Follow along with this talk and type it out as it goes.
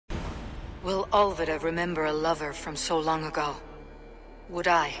Will Olvida remember a lover from so long ago? Would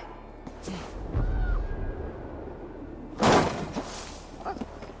I?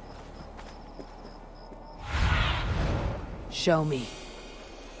 Show me.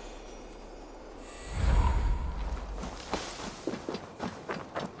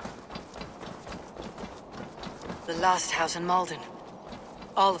 The last house in Malden.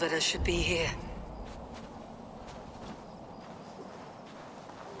 Olvida should be here.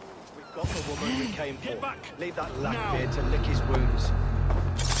 We've got the woman we came for. Get back. Leave that lad here to lick his wounds.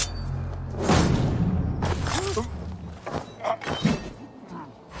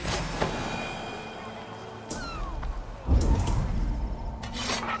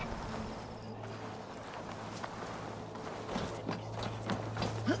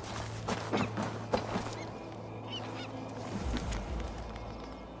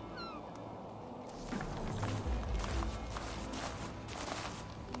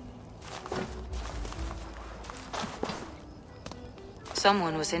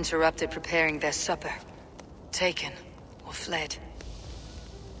 Someone was interrupted preparing their supper. Taken or fled.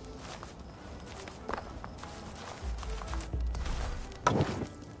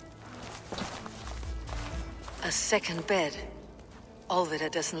 A second bed.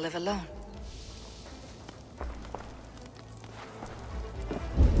 Olvida doesn't live alone.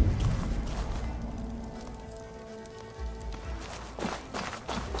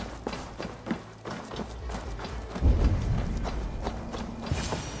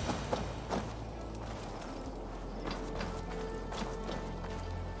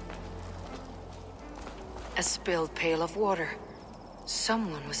 A spilled pail of water.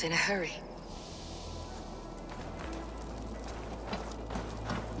 Someone was in a hurry.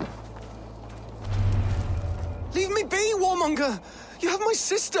 Leave me be, warmonger! You have my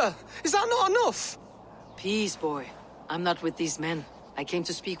sister! Is that not enough? Peace, boy. I'm not with these men. I came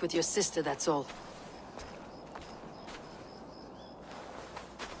to speak with your sister, that's all.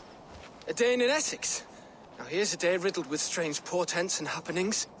 A day in Essex. Now here's a day riddled with strange portents and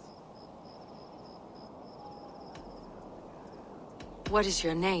happenings. What is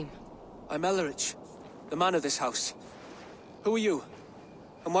your name? I'm Ellerich, the man of this house. Who are you?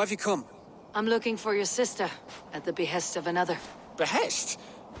 And why have you come? I'm looking for your sister, at the behest of another. Behest?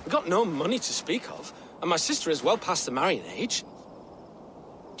 We've got no money to speak of, and my sister is well past the marrying age.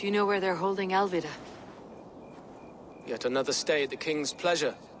 Do you know where they're holding Alvida? Yet another stay at the King's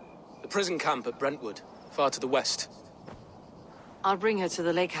pleasure. The prison camp at Brentwood, far to the west. I'll bring her to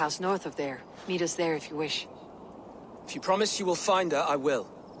the lake house north of there. Meet us there if you wish. If you promise you will find her, I will.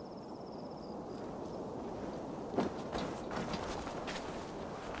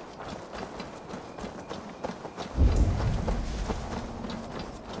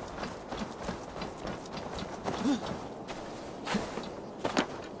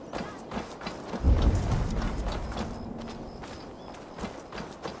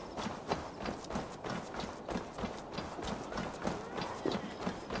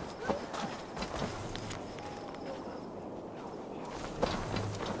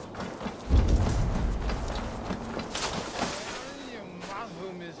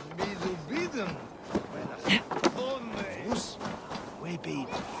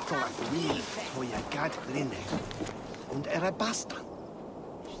 Und basta.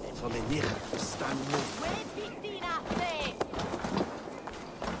 Solle nicht stanno.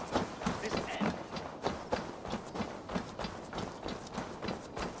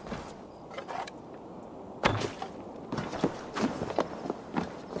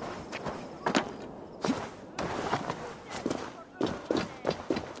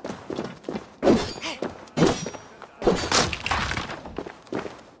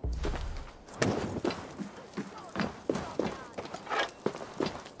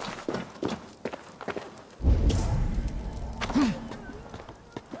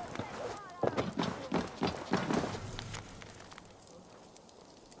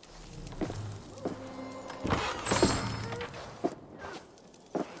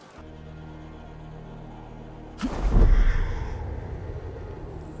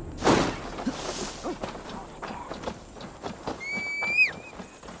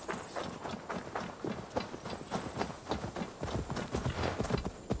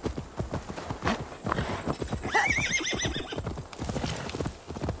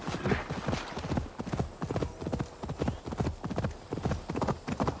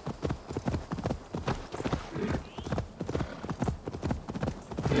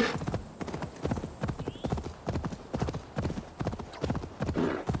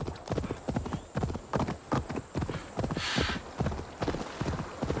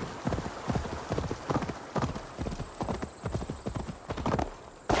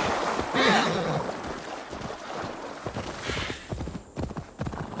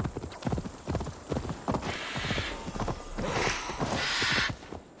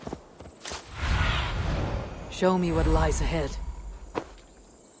 Show me what lies ahead.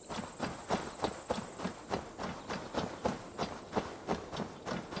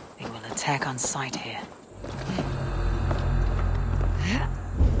 They will attack on sight here.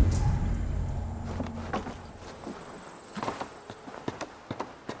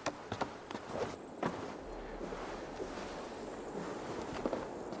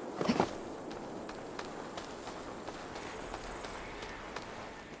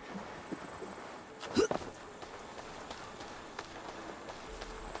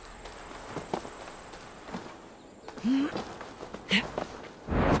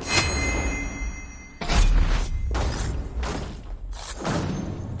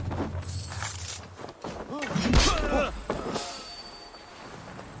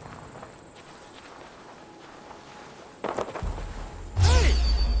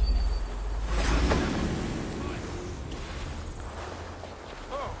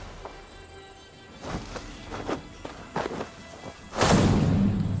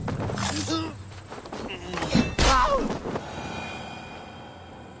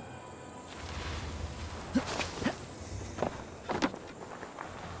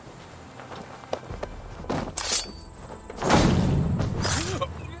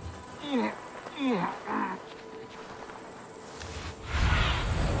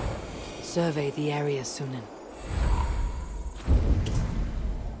 Survey the area, Sunan.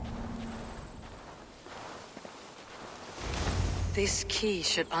 This key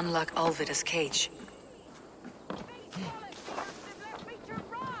should unlock Alvida's cage.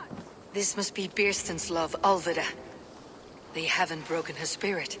 This must be Birsten's love, Alvida. They haven't broken her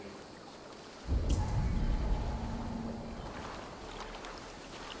spirit.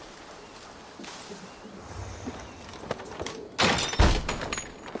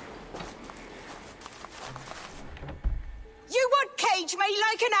 You would cage me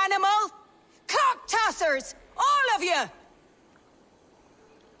like an animal? Cock-tossers! All of you!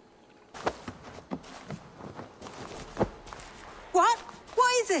 What?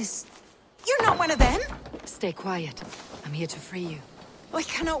 Why is this? You're not one of them? Stay quiet. I'm here to free you. I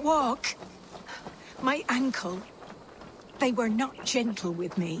cannot walk. My ankle. They were not gentle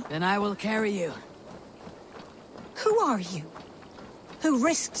with me. Then I will carry you. Who are you? Who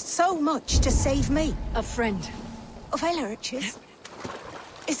risked so much to save me? A friend. Of Elrich's?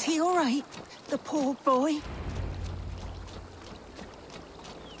 Is he all right? The poor boy?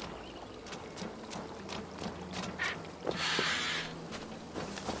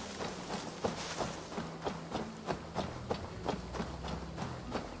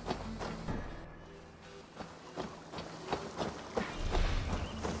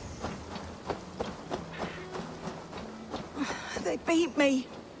 They beat me.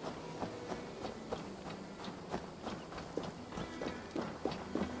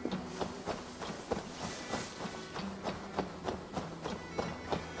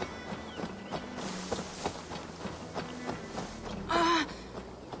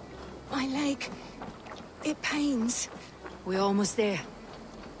 My leg. It pains. We're almost there.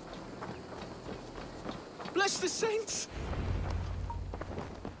 Bless the saints!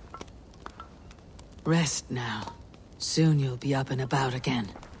 Rest now. Soon you'll be up and about again.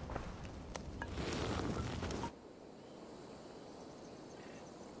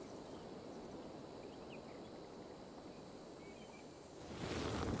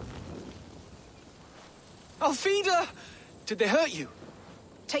 Alfida! Did they hurt you?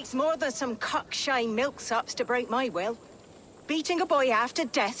 Takes more than some cockshy milksops to break my will. Beating a boy half to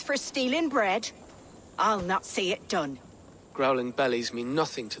death for stealing bread? I'll not see it done. Growling bellies mean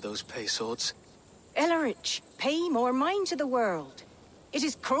nothing to those pay swords. Elrich, pay more mind to the world. It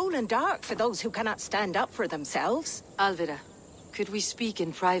is cruel and dark for those who cannot stand up for themselves. Alvida, could we speak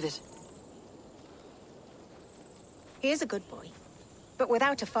in private? He is a good boy, but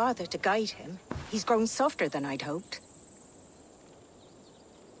without a father to guide him, he's grown softer than I'd hoped.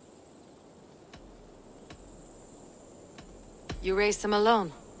 You raised him alone.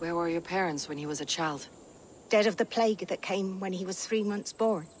 Where were your parents when he was a child? Dead of the plague that came when he was 3 months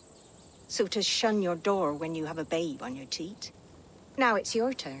born. So to shun your door when you have a babe on your teat. Now it's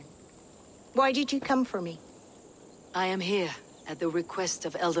your turn. Why did you come for me? I am here, at the request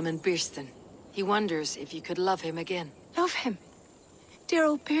of Alderman Birsten. He wonders if you could love him again. Love him? Dear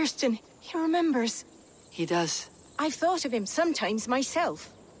old Birsten, he remembers. He does. I've thought of him sometimes myself.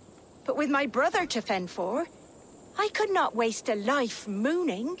 But with my brother to fend for, I could not waste a life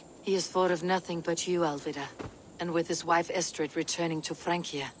mooning. He has thought of nothing but you, Alvida. And with his wife Estrid returning to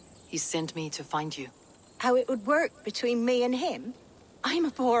Francia, he sent me to find you. How it would work between me and him? I'm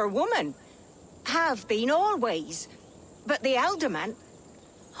a poor woman. Have been always. But the alderman...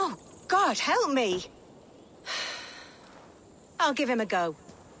 Oh, God, help me. I'll give him a go.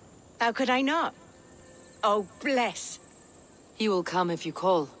 How could I not? Oh, bless. He will come if you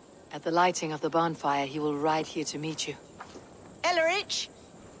call. At the lighting of the bonfire, he will ride here to meet you. Ellerich,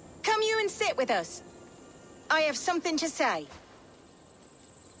 come you and sit with us. I have something to say.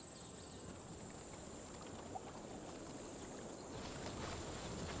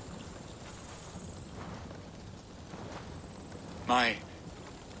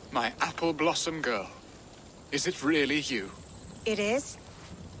 My apple blossom girl. Is it really you? It is.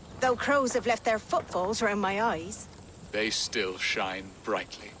 Though crows have left their footfalls round my eyes. They still shine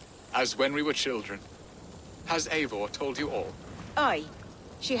brightly, as when we were children. Has Eivor told you all? Aye,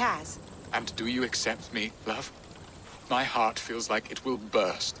 she has. And do you accept me, love? My heart feels like it will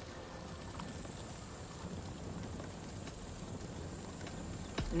burst.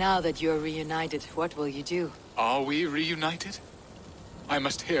 Now that you're reunited, what will you do? Are we reunited? I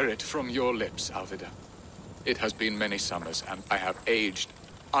must hear it from your lips, Alvida. It has been many summers, and I have aged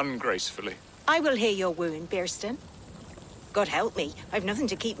ungracefully. I will heal your wound, Birston. God help me, I've nothing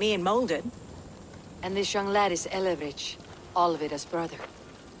to keep me in Malden. And this young lad is Ellerich, Alvida's brother.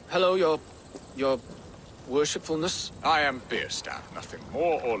 Hello, your worshipfulness. I am Birstan, nothing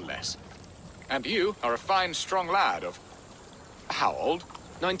more or less. And you are a fine, strong lad of... how old?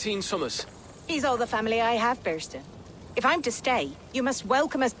 19 summers. He's all the family I have, Birston. If I'm to stay, you must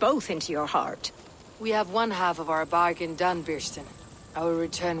welcome us both into your heart. We have one half of our bargain done, Birston. I will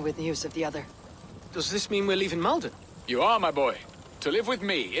return with news of the other. Does this mean we're leaving Malden? You are, my boy, to live with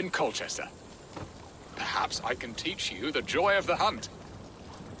me in Colchester. Perhaps I can teach you the joy of the hunt.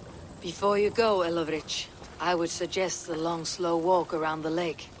 Before you go, Ellerich, I would suggest a long, slow walk around the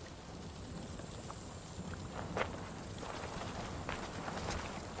lake.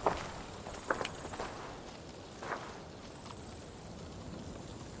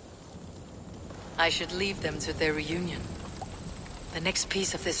 I should leave them to their reunion. The next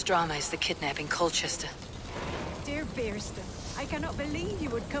piece of this drama is the kidnapping Colchester. Dear Birston, I cannot believe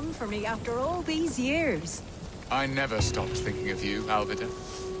you would come for me after all these years. I never stopped thinking of you, Alvida.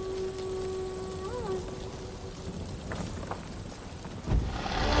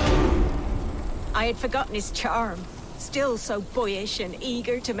 I had forgotten his charm. Still so boyish and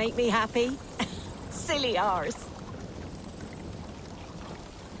eager to make me happy. Silly arse.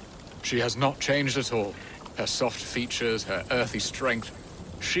 She has not changed at all. Her soft features, her earthy strength.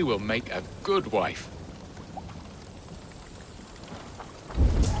 She will make a good wife.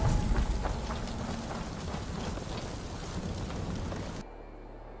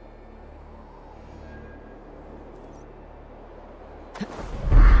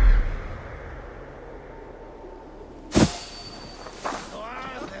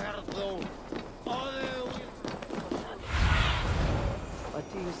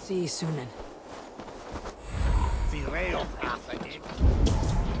 What do you see, Sunan?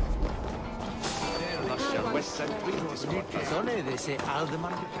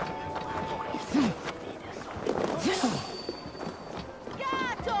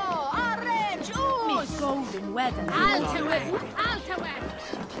 Golden weather. I'll to it! I'll to it!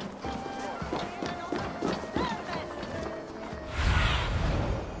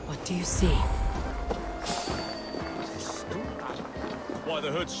 What do you see? Why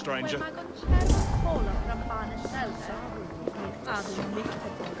the hood, stranger?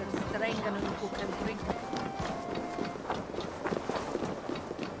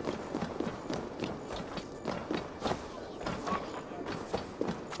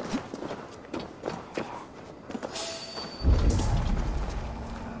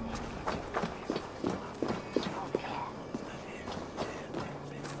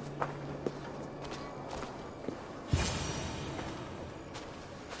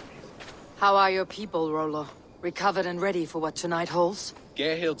 How are your people, Rollo? Recovered and ready for what tonight holds?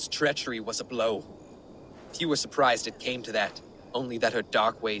 Gerhild's treachery was a blow. Few were surprised it came to that, only that her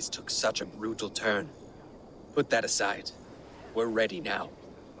dark ways took such a brutal turn. Put that aside. We're ready now.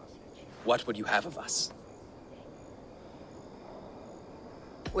 What would you have of us?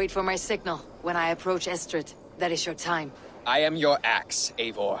 Wait for my signal. When I approach Estrid, that is your time. I am your axe,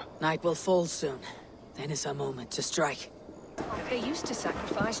 Eivor. Night will fall soon. Then is our moment to strike. They used to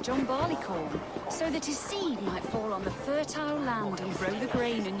sacrifice John Barleycorn, so that his seed might fall on the fertile land and grow the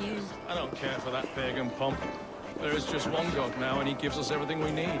grain anew. I don't care for that pagan pomp. There is just one God now, and he gives us everything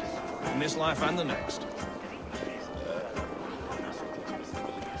we need. In this life and the next.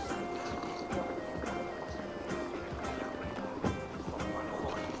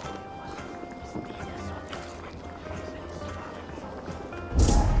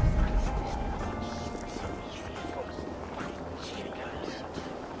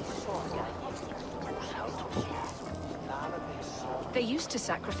 They used to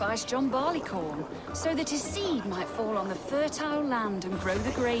sacrifice John Barleycorn, so that his seed might fall on the fertile land and grow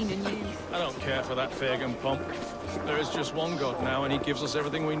the grain anew. I don't care for that pagan pomp. There is just one God now, and he gives us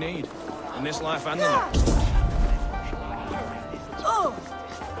everything we need. In this life and the next. Oh!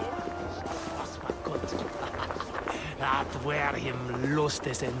 Adverium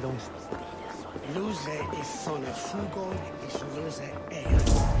lustes en lum. Luse is son of Fugol, is luse el.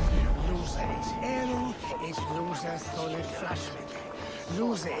 Luse is el, is luse son of Flashmike.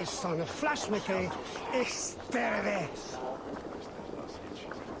 Luse is son of Flashmike, is sterve.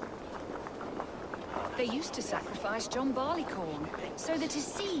 They used to sacrifice John Barleycorn, so that his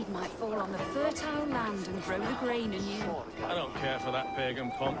seed might fall on the fertile land and grow the grain anew. I don't care for that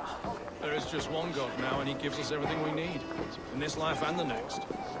pagan pomp. There is just one God now, and he gives us everything we need. In this life and the next.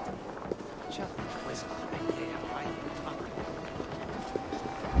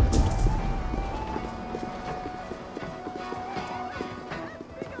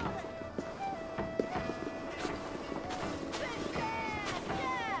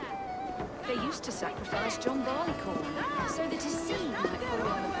 They used to sacrifice John Barleycorn, so that his seed might fall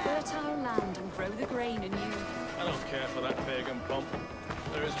on the fertile land and grow the grain anew. I don't care for that pagan pomp.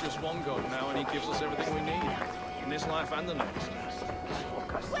 There is just one God now, and he gives us everything we need. In this life and the next.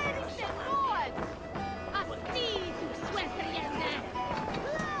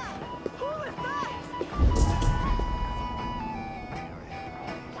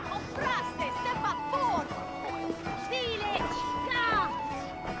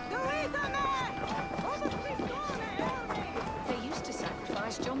 They used to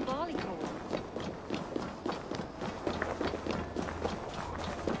sacrifice John Barleycorn.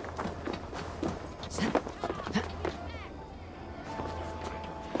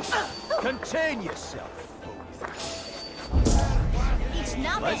 Contain yourself. It's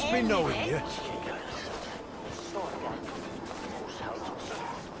not Let's be knowing you.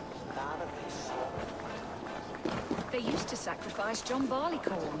 They used to sacrifice John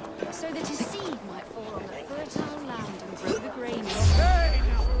Barleycorn, so that his seed might fall on the fertile land and grow the grain anew.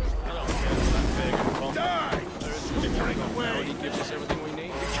 I don't care for that pagan pomp. Die! There is just one God now, and he gives us everything we need.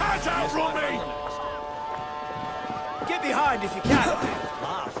 You can't outrun me! Get behind if you can.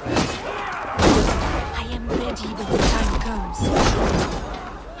 I am ready when the time comes.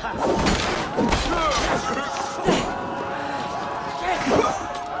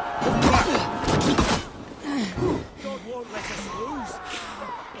 God won't let us lose.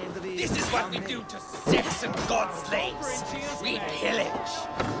 This is what we do to Saxon god slaves. We pillage.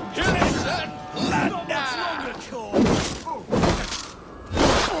 Pillage and plunder!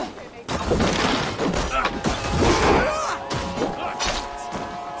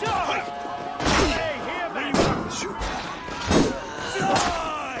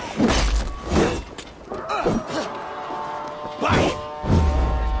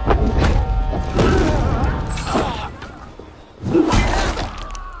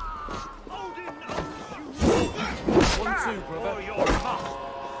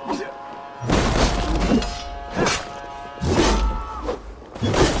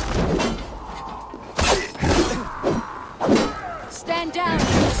 Stand down,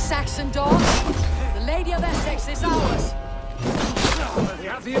 you Saxon dogs. The Lady of Essexe is ours. We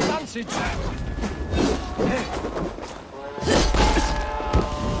have the advantage.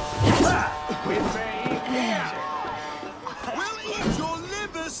 We'll eat your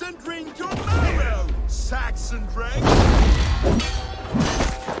livers and drink your marrow, Saxon drag.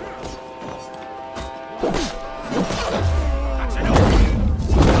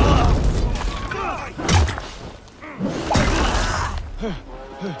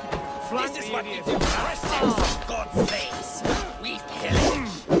 This is what we do to Saxon god slaves. We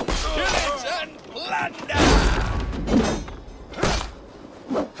pillage. Pillage and plunder!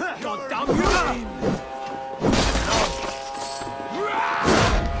 God damn you!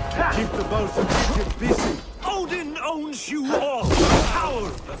 Keep the both of you busy. Odin owns you all. Cower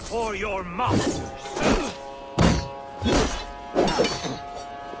before your masters.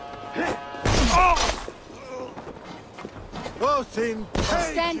 Both in.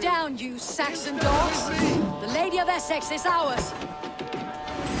 Stand down, you Saxon dogs. The Lady of Essexe is ours.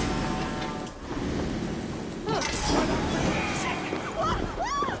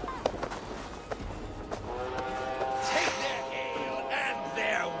 Take their ale and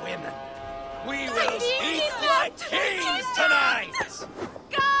their women. We will eat like kings tonight!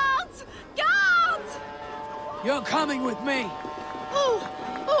 Guards! Guards! You're coming with me. Oh,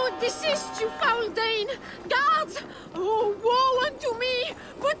 desist, you foul Dane! Guards! Oh, woe unto me!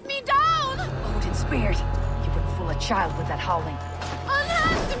 Put me down! Odin spirit, you wouldn't fool a child with that howling.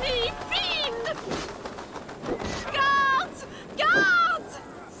 Unhand me, fiend! Guards! Guards!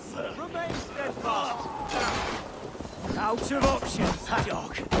 Out of options,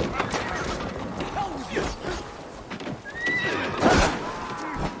 dog.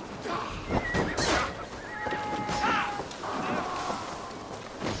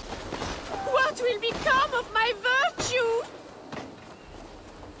 What will become of my virtue?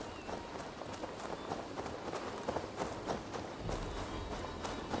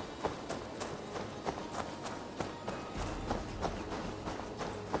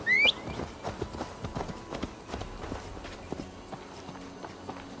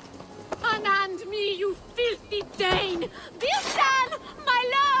 Unhand me, you filthy Dane! Birsan! My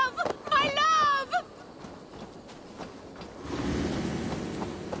love! My love!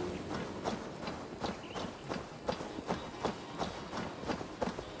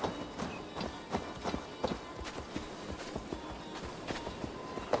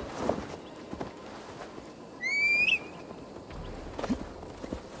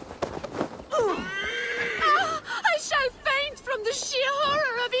 I shall faint from the sheer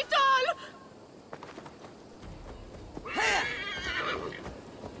horror of it all!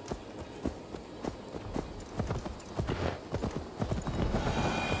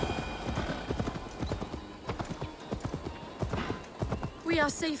 We are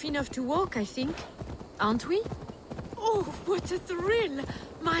safe enough to walk, I think. Aren't we? Oh, what a thrill!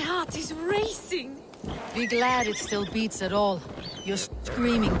 My heart is racing! Be glad it still beats at all. Your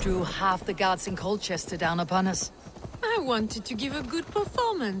screaming drew half the guards in Colchester down upon us. I wanted to give a good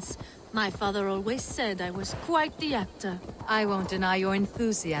performance. My father always said I was quite the actor. I won't deny your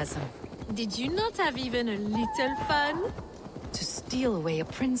enthusiasm. Did you not have even a little fun? To steal away a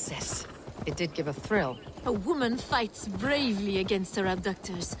princess. It did give a thrill. A woman fights bravely against her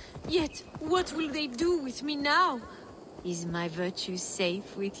abductors. Yet, what will they do with me now? Is my virtue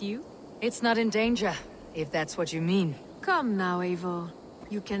safe with you? It's not in danger, if that's what you mean. Come now, Eivor.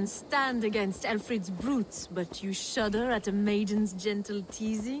 You can stand against Alfred's brutes, but you shudder at a maiden's gentle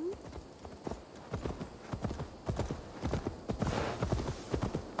teasing?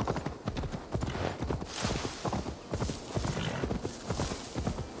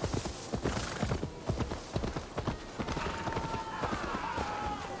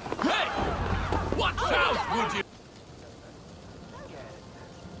 Watch out, would you?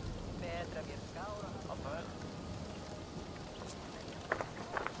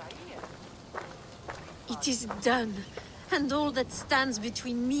 It is done, and all that stands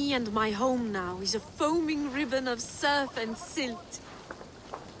between me and my home now is a foaming ribbon of surf and silt.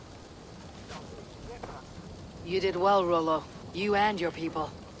 You did well, Rollo. You and your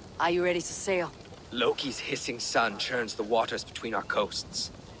people. Are you ready to sail? Loki's hissing sun churns the waters between our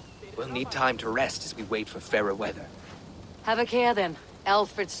coasts. We'll need time to rest as we wait for fairer weather. Have a care then.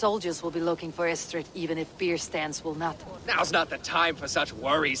 Alfred's soldiers will be looking for Estrid, even if beer stands will not. Now's not the time for such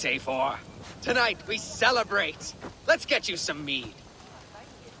worries, Eivor. Tonight, we celebrate. Let's get you some mead.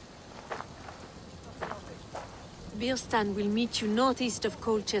 Birstan will meet you northeast of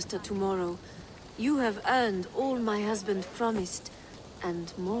Colchester tomorrow. You have earned all my husband promised,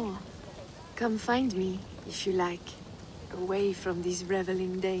 and more. Come find me, if you like, away from these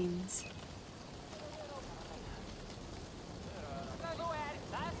reveling Danes.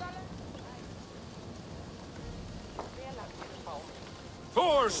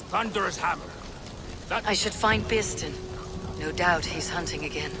 Thor's thunderous hammer. I should find Birstan. No doubt he's hunting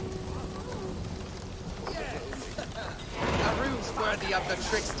again. A ruse worthy of the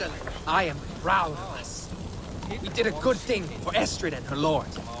trickster. I am proud of us. We did a good thing for Estrid and her lord.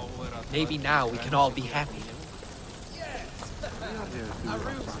 Maybe now we can all be happy. A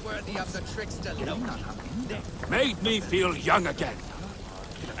ruse worthy of the trickster. Made me feel young again.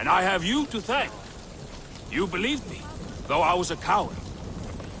 And I have you to thank. You believed me, though I was a coward.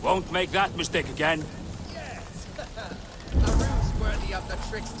 Won't make that mistake again. A ruse worthy of the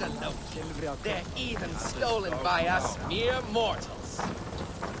trickster Loki. They're even stolen by us mere mortals.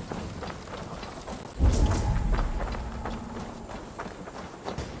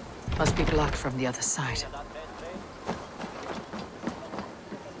 Must be blocked from the other side.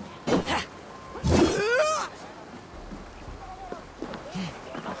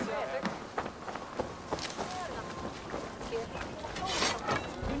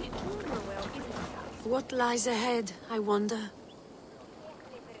 What lies ahead, I wonder?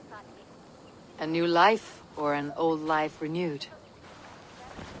 A new life, or an old life renewed?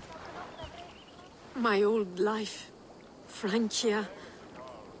 My old life. Francia.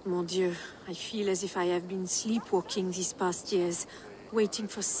 Mon Dieu, I feel as if I have been sleepwalking these past years, waiting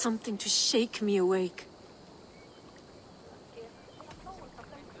for something to shake me awake.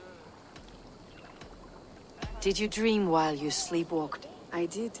 Did you dream while you sleepwalked? I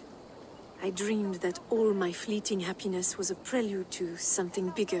did. I dreamed that all my fleeting happiness was a prelude to something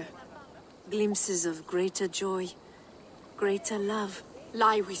bigger. Glimpses of greater joy, greater love.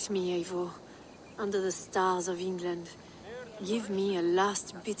 Lie with me, Eivor, under the stars of England. Give me a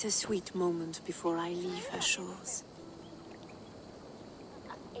last bittersweet moment before I leave her shores.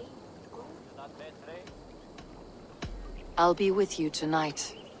 I'll be with you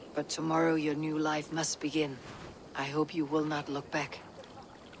tonight, but tomorrow your new life must begin. I hope you will not look back.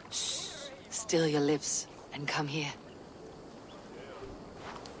 Shh. Still your lips and come here.